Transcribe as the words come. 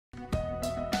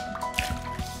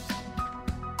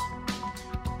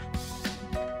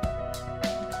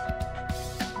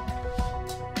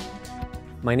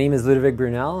My name is Ludovic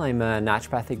Brunel. I'm a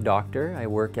naturopathic doctor. I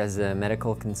work as a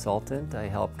medical consultant. I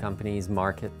help companies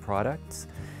market products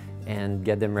and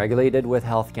get them regulated with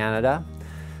Health Canada.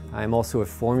 I'm also a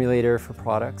formulator for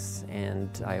products, and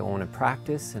I own a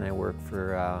practice, and I work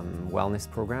for a wellness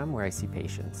program where I see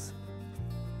patients.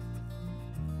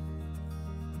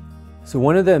 So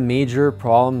one of the major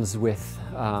problems with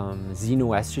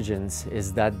xenoestrogens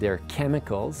is that they're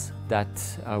chemicals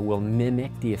that will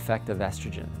mimic the effect of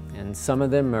estrogen. And some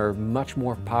of them are much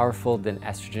more powerful than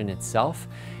estrogen itself,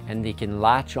 and they can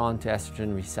latch on to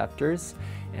estrogen receptors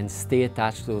and stay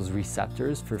attached to those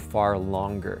receptors for far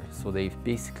longer. So they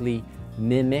basically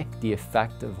mimic the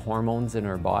effect of hormones in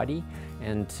our body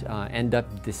and end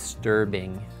up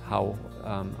disturbing how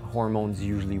hormones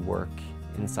usually work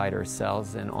inside our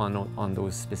cells and on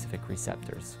those specific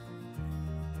receptors.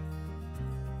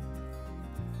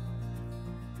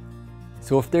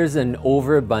 So if there's an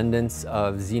overabundance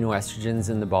of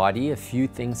xenoestrogens in the body, a few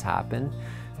things happen.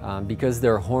 Because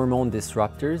they're hormone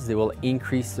disruptors, they will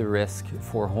increase the risk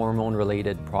for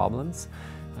hormone-related problems.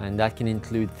 And that can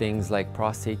include things like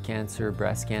prostate cancer,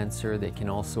 breast cancer. They can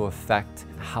also affect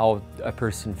how a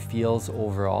person feels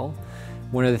overall.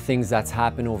 One of the things that's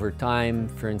happened over time,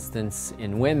 for instance,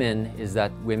 in women, is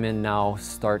that women now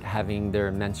start having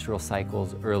their menstrual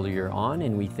cycles earlier on,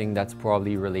 and we think that's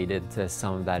probably related to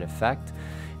some of that effect.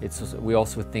 We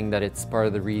also think that it's part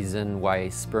of the reason why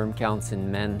sperm counts in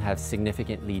men have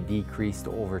significantly decreased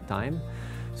over time.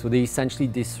 So they essentially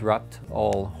disrupt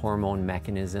all hormone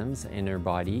mechanisms in our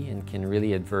body and can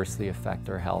really adversely affect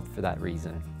our health for that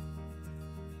reason.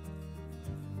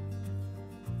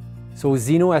 So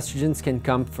xenoestrogens can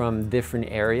come from different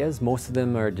areas. Most of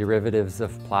them are derivatives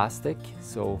of plastic.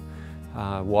 So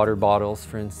water bottles,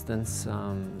 for instance,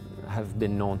 have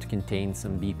been known to contain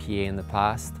some BPA in the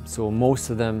past. So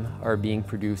most of them are being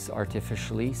produced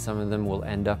artificially. Some of them will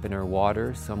end up in our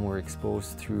water. Some were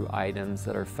exposed through items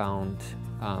that are found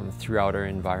throughout our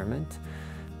environment.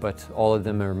 But all of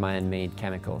them are man-made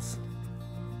chemicals.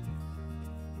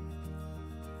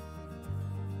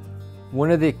 One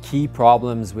of the key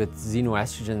problems with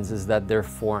xenoestrogens is that they're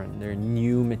foreign. They're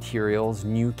new materials,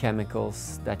 new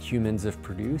chemicals that humans have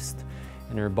produced,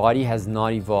 and our body has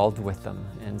not evolved with them.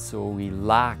 And so we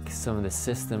lack some of the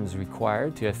systems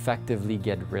required to effectively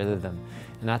get rid of them.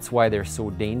 And that's why they're so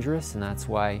dangerous, and that's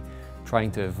why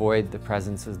trying to avoid the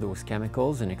presence of those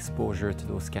chemicals and exposure to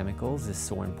those chemicals is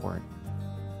so important.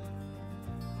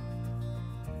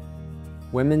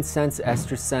 WomenSense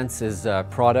EstroSense is a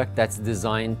product that's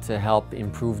designed to help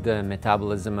improve the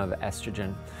metabolism of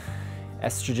estrogen.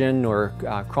 Estrogen, or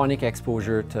chronic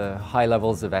exposure to high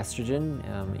levels of estrogen,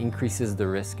 increases the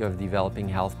risk of developing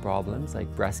health problems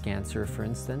like breast cancer, for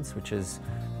instance, which is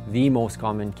the most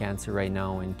common cancer right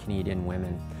now in Canadian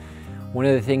women. One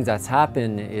of the things that's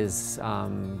happened is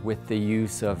with the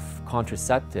use of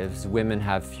contraceptives, women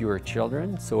have fewer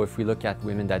children. So if we look at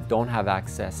women that don't have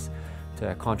access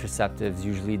to contraceptives,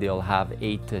 usually they'll have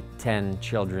 8 to 10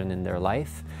 children in their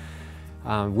life.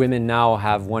 Women now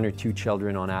have 1 or 2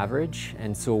 children on average,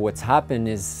 and so what's happened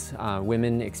is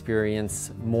women experience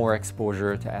more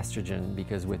exposure to estrogen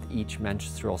because with each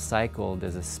menstrual cycle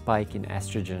there's a spike in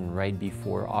estrogen right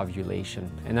before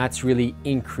ovulation, and that's really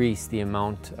increased the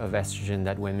amount of estrogen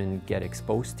that women get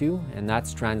exposed to, and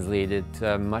that's translated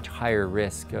to a much higher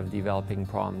risk of developing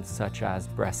problems such as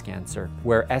breast cancer.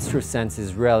 Where EstroSense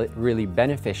is really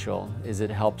beneficial is it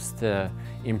helps to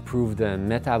improve the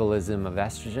metabolism of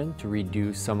estrogen to reduce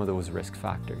some of those risk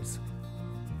factors.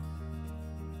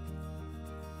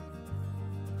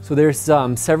 So there's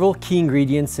several key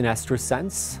ingredients in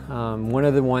EstroSense. One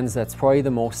of the ones that's probably the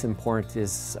most important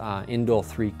is indole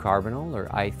 3-carbinol, or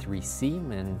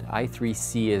I3C, and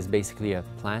I3C is basically a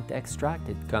plant extract.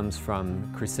 It comes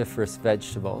from cruciferous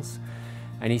vegetables.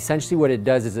 And essentially what it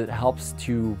does is it helps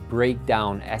to break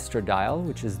down estradiol,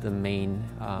 which is the main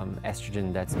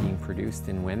estrogen that's being produced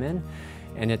in women,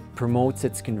 and it promotes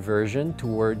its conversion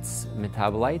towards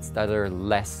metabolites that are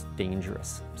less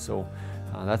dangerous. So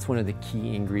that's one of the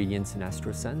key ingredients in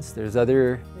EstroSense. There's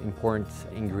other important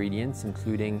ingredients,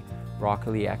 including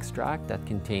broccoli extract that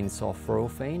contains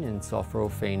sulforaphane, and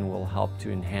sulforaphane will help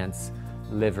to enhance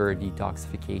liver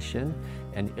detoxification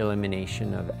and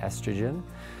elimination of estrogen.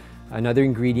 Another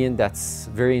ingredient that's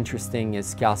very interesting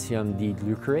is calcium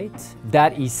D-glucarate.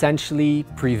 That essentially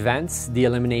prevents the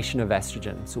elimination of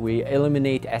estrogen. So we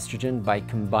eliminate estrogen by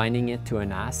combining it to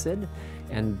an acid,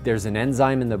 and there's an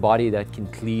enzyme in the body that can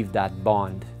cleave that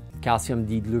bond. Calcium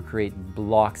D-glucarate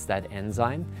blocks that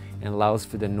enzyme and allows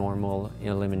for the normal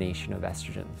elimination of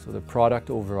estrogen. So the product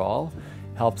overall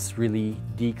helps really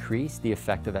decrease the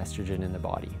effect of estrogen in the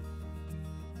body.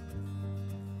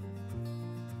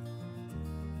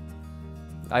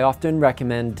 I often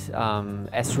recommend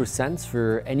EstroSense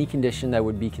for any condition that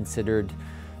would be considered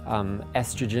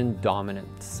estrogen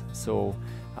dominant. So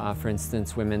for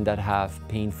instance, women that have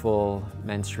painful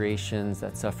menstruations,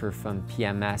 that suffer from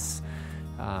PMS,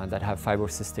 that have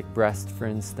fibrocystic breast, for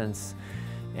instance.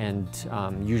 And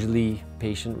usually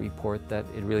patients report that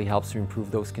it really helps to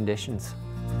improve those conditions.